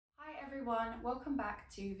everyone, welcome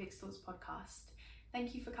back to Vicsthoughts podcast.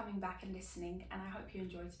 Thank you for coming back and listening, and I hope you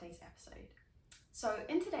enjoyed today's episode. So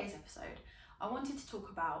in today's episode, I wanted to talk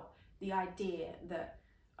about the idea that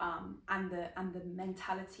and the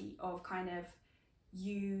mentality of kind of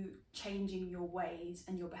you changing your ways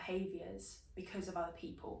and your behaviours because of other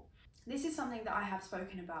people. This is something that I have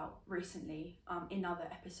spoken about recently in other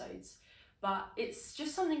episodes, but it's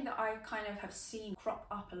just something that I kind of have seen crop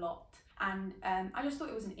up a lot, and I just thought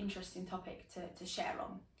it was an interesting topic to share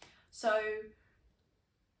on. So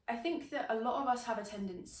I think that a lot of us have a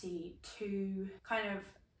tendency to kind of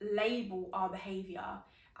label our behaviour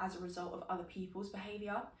as a result of other people's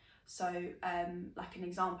behaviour. So like an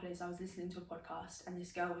example is I was listening to a podcast and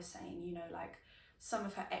this girl was saying, you know, like some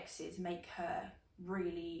of her exes make her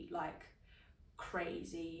really like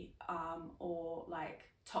crazy or like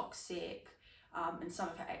toxic, and some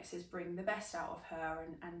of her exes bring the best out of her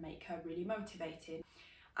and make her really motivated.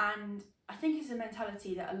 And I think it's a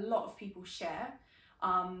mentality that a lot of people share.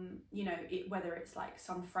 You know, whether it's like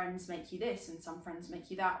some friends make you this and some friends make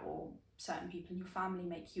you that, or certain people in your family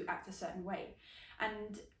make you act a certain way.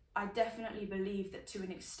 And I definitely believe that to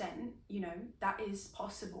an extent, you know, that is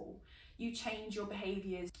possible. You change your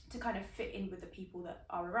behaviours to kind of fit in with the people that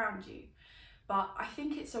are around you. But I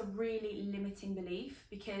think it's a really limiting belief,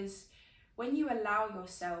 because when you allow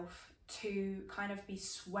yourself to kind of be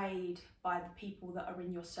swayed by the people that are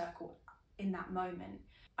in your circle in that moment,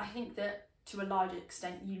 I think that to a large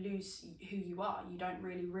extent you lose who you are. You don't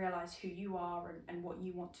really realise who you are and what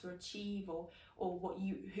you want to achieve or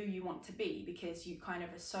who you want to be, because you kind of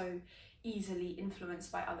are so easily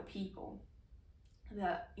influenced by other people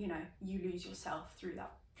that, you know, you lose yourself through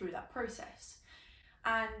that process.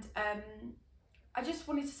 And I just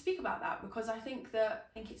wanted to speak about that because I think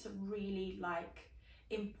it's a really like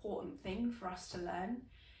important thing for us to learn,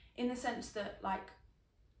 in the sense that like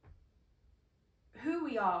who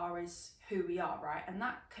we are is who we are, right? And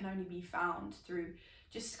that can only be found through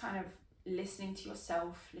just kind of listening to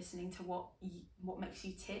yourself, listening to what makes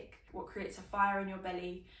you tick, what creates a fire in your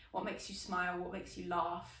belly, what makes you smile, what makes you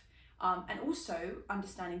laugh, and also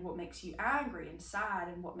understanding what makes you angry and sad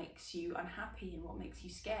and what makes you unhappy and what makes you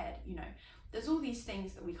scared. You know, there's all these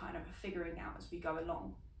things that we kind of are figuring out as we go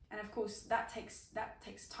along. And of course that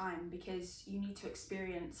takes time, because you need to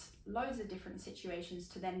experience loads of different situations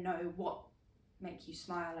to then know what make you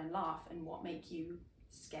smile and laugh and what make you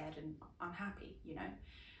scared and unhappy, you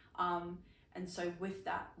know. And so with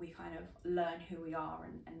that we kind of learn who we are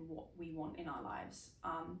and what we want in our lives.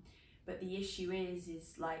 But the issue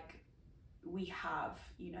is like we have,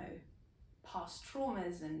 you know, past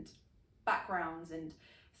traumas and backgrounds and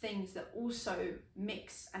things that also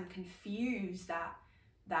mix and confuse that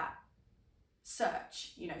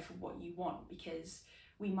search, you know, for what you want, because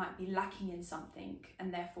we might be lacking in something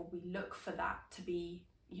and therefore we look for that to be,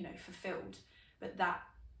 you know, fulfilled, but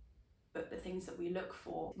the things that we look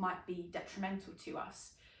for might be detrimental to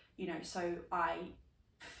us, you know. So I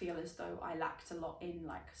feel as though I lacked a lot in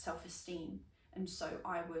like self-esteem, and so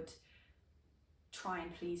I would try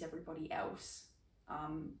and please everybody else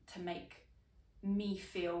to make me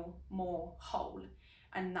feel more whole,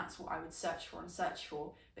 and that's what I would search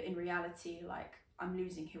for, but in reality, like, I'm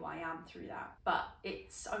losing who I am through that. But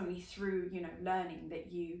it's only through, you know, learning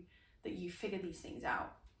that you figure these things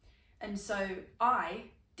out. And so I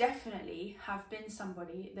definitely have been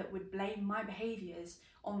somebody that would blame my behaviours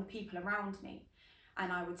on the people around me.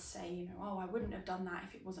 And I would say, you know, oh, I wouldn't have done that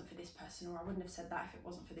if it wasn't for this person, or I wouldn't have said that if it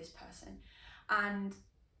wasn't for this person. And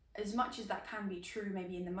as much as that can be true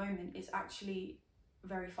maybe in the moment, it's actually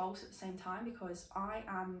very false at the same time, because I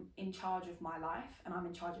am in charge of my life and I'm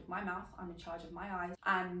in charge of my mouth, I'm in charge of my eyes,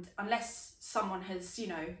 and unless someone has, you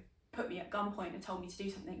know, put me at gunpoint and told me to do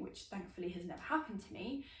something, which thankfully has never happened to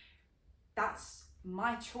me, that's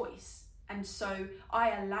my choice. And so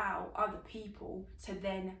I allow other people to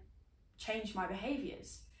then change my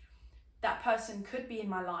behaviours. That person could be in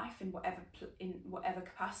my life in whatever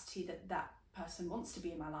capacity that person wants to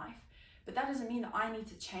be in my life, but that doesn't mean that I need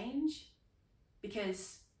to change,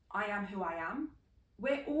 because I am who I am.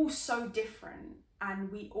 We're all so different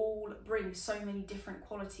and we all bring so many different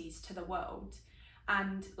qualities to the world.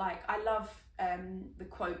 And like, I love the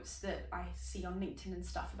quotes that I see on LinkedIn and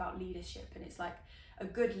stuff about leadership, and it's like a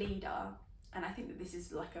good leader, and I think that this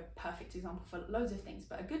is like a perfect example for loads of things,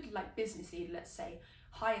 but a good like business leader, let's say,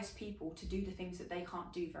 hires people to do the things that they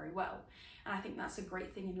can't do very well. And I think that's a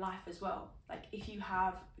great thing in life as well. Like if you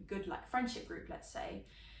have a good like friendship group, let's say,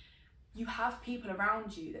 you have people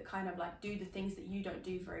around you that kind of like do the things that you don't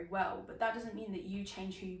do very well, but that doesn't mean that you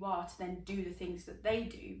change who you are to then do the things that they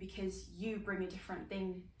do, because you bring a different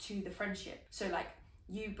thing to the friendship. So like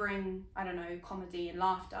you bring, I don't know, comedy and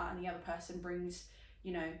laughter, and the other person brings,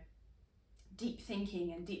 you know, deep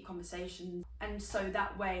thinking and deep conversations. And so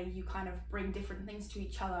that way you kind of bring different things to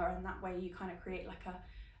each other, and that way you kind of create like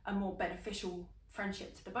a more beneficial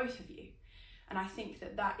friendship to the both of you. And I think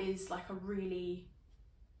that is like a really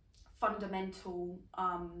fundamental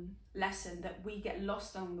lesson that we get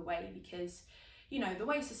lost along the way, because, you know, the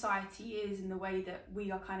way society is and the way that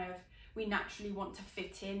we are kind of, we naturally want to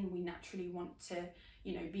fit in, we naturally want to,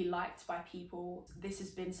 you know, be liked by people. This has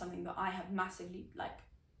been something that I have massively like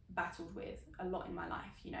battled with a lot in my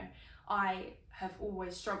life. You know, I have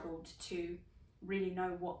always struggled to really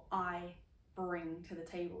know what I bring to the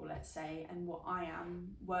table, let's say, and what I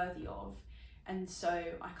am worthy of. And so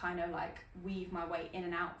I kind of like weave my way in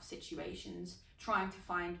and out of situations, trying to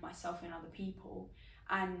find myself in other people,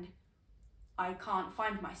 and I can't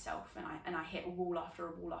find myself, and I hit a wall after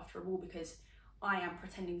a wall after a wall, because I am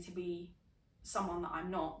pretending to be someone that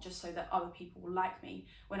I'm not, just so that other people will like me,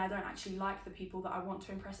 when I don't actually like the people that I want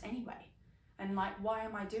to impress anyway. And like, why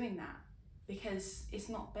am I doing that? Because it's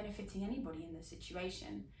not benefiting anybody in the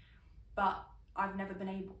situation. But I've never been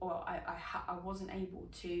able, or I wasn't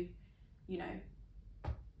able to, you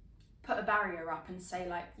know, put a barrier up and say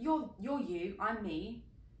like, you're you, I'm me,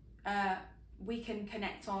 we can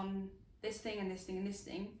connect on this thing and this thing and this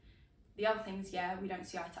thing. The other things, yeah, we don't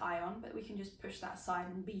see eye to eye on, but we can just push that aside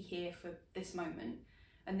and be here for this moment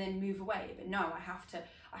and then move away. But no, I have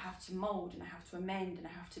to mold, and I have to amend, and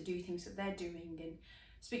I have to do things that they're doing and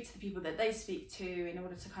speak to the people that they speak to in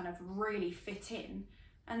order to kind of really fit in.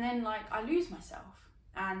 And then like I lose myself,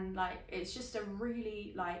 and like it's just a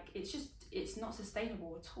really like it's not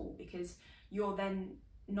sustainable at all, because you're then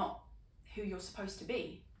not who you're supposed to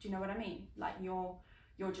be. Do you know what I mean? Like you're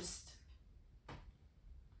just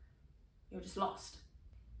lost.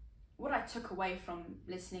 What I took away from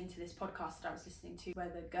listening to this podcast that I was listening to, where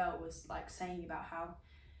the girl was like saying about how,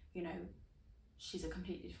 you know, she's a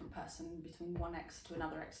completely different person between one ex to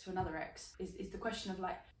another ex to another ex, is the question of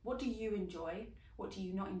like, what do you enjoy? What do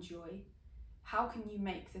you not enjoy? How can you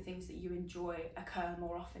make the things that you enjoy occur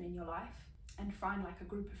more often in your life? And find like a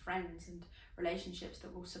group of friends and relationships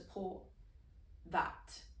that will support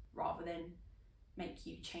that, rather than make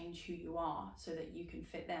you change who you are so that you can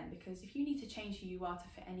fit them. Because if you need to change who you are to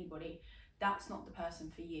fit anybody, that's not the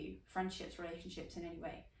person for you. Friendships, relationships, in any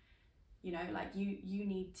way. You know, like you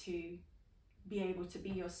need to be able to be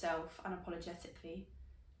yourself unapologetically,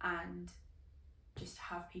 and just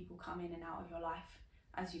have people come in and out of your life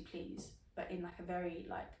as you please, but in like a very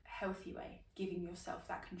like healthy way, giving yourself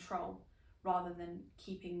that control rather than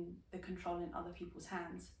keeping the control in other people's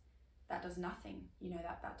hands. That does nothing, you know,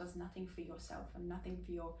 that does nothing for yourself and nothing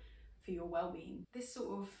for your well-being. This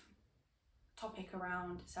sort of topic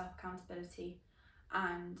around self-accountability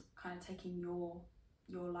and kind of taking your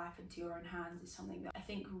life into your own hands is something that I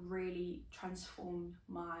think really transformed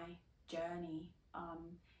my journey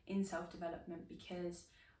in self-development, because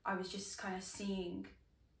I was just kind of seeing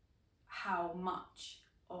how much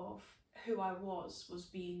of who I was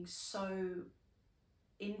being so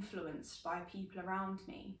influenced by people around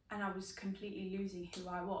me, and I was completely losing who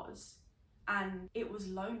I was. And it was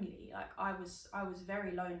lonely. Like I was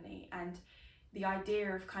very lonely, and the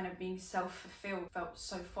idea of kind of being self-fulfilled felt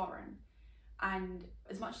so foreign. And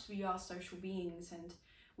as much as we are social beings and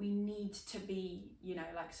we need to be, you know,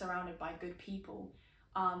 like surrounded by good people,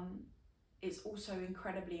 it's also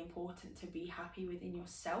incredibly important to be happy within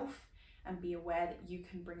yourself and be aware that you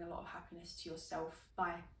can bring a lot of happiness to yourself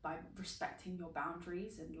by respecting your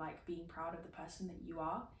boundaries and like being proud of the person that you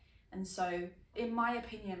are. And so in my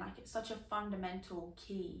opinion, like it's such a fundamental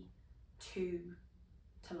key to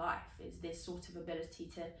life, is this sort of ability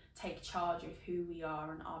to take charge of who we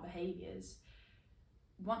are and our behaviors.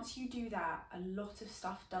 Once you do that, a lot of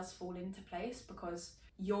stuff does fall into place, because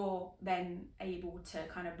you're then able to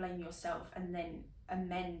kind of blame yourself and then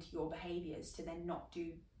amend your behaviors to then not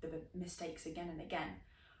do the mistakes again and again,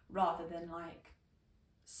 rather than like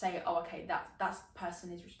say, oh, okay, that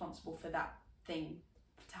person is responsible for that thing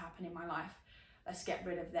to happen in my life, let's get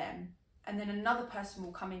rid of them. And then another person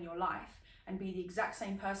will come in your life and be the exact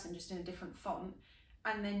same person, just in a different font,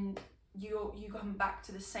 and then you come back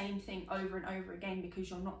to the same thing over and over again, because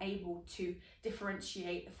you're not able to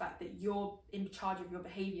differentiate the fact that you're in charge of your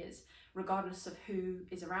behaviors regardless of who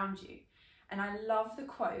is around you. And I love the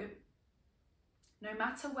quote, no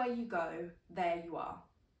matter where you go, there you are.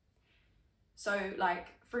 So like,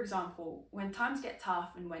 for example, when times get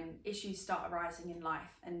tough and when issues start arising in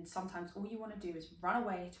life, and sometimes all you want to do is run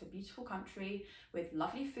away to a beautiful country with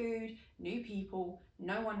lovely food, new people,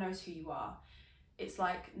 no one knows who you are. it's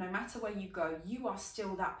like no matter where you go, you are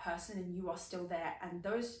still that person and you are still there, and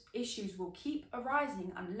those issues will keep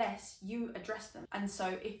arising unless you address them. And so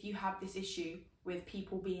if you have this issue with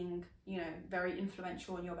people being, you know, very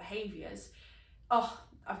influential in your behaviors, oh,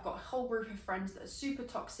 I've got a whole group of friends that are super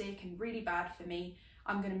toxic and really bad for me,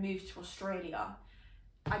 I'm going to move to Australia.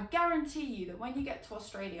 I guarantee you that when you get to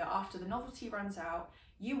Australia, after the novelty runs out,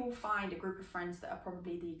 you will find a group of friends that are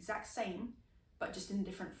probably the exact same, but just in a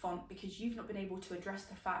different font, because you've not been able to address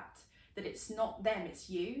the fact that it's not them, it's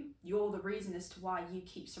you. You're the reason as to why you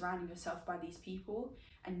keep surrounding yourself by these people,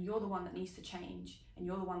 and you're the one that needs to change, and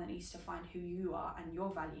you're the one that needs to find who you are and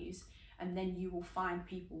your values, and then you will find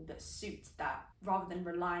people that suit that, rather than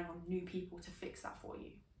relying on new people to fix that for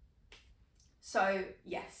you. So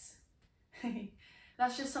yes,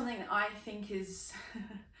 that's just something that I think is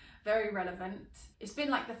very relevant. It's been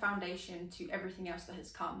like the foundation to everything else that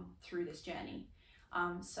has come through this journey.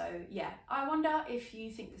 So yeah, I wonder if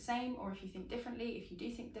you think the same, or if you think differently, if you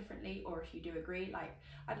do think differently, or if you do agree. Like,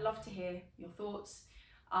 I'd love to hear your thoughts.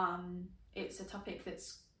 It's a topic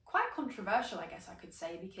that's quite controversial, I guess I could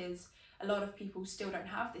say, because a lot of people still don't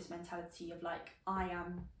have this mentality of like,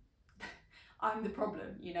 I'm the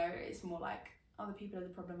problem, you know. It's more like other people are the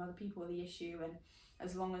problem, other people are the issue, and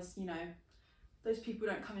as long as, you know, those people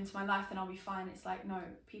don't come into my life, then I'll be fine. It's like, no,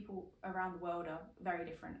 people around the world are very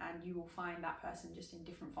different, and you will find that person just in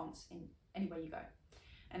different fonts in anywhere you go.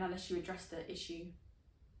 And unless you address the issue,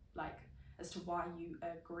 like as to why you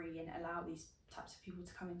agree and allow these types of people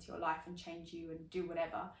to come into your life and change you and do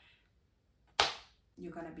whatever,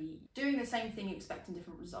 you're going to be doing the same thing expecting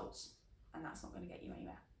different results, and that's not going to get you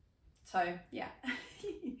anywhere. So yeah.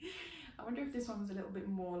 I wonder if this one was a little bit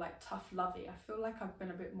more like tough lovey. I feel like I've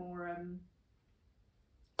been a bit more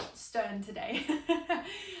stern today.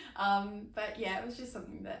 But yeah, it was just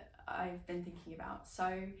something that I've been thinking about.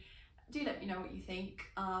 So do let me know what you think,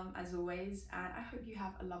 as always, and I hope you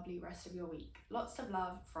have a lovely rest of your week. Lots of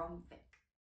love from Vic.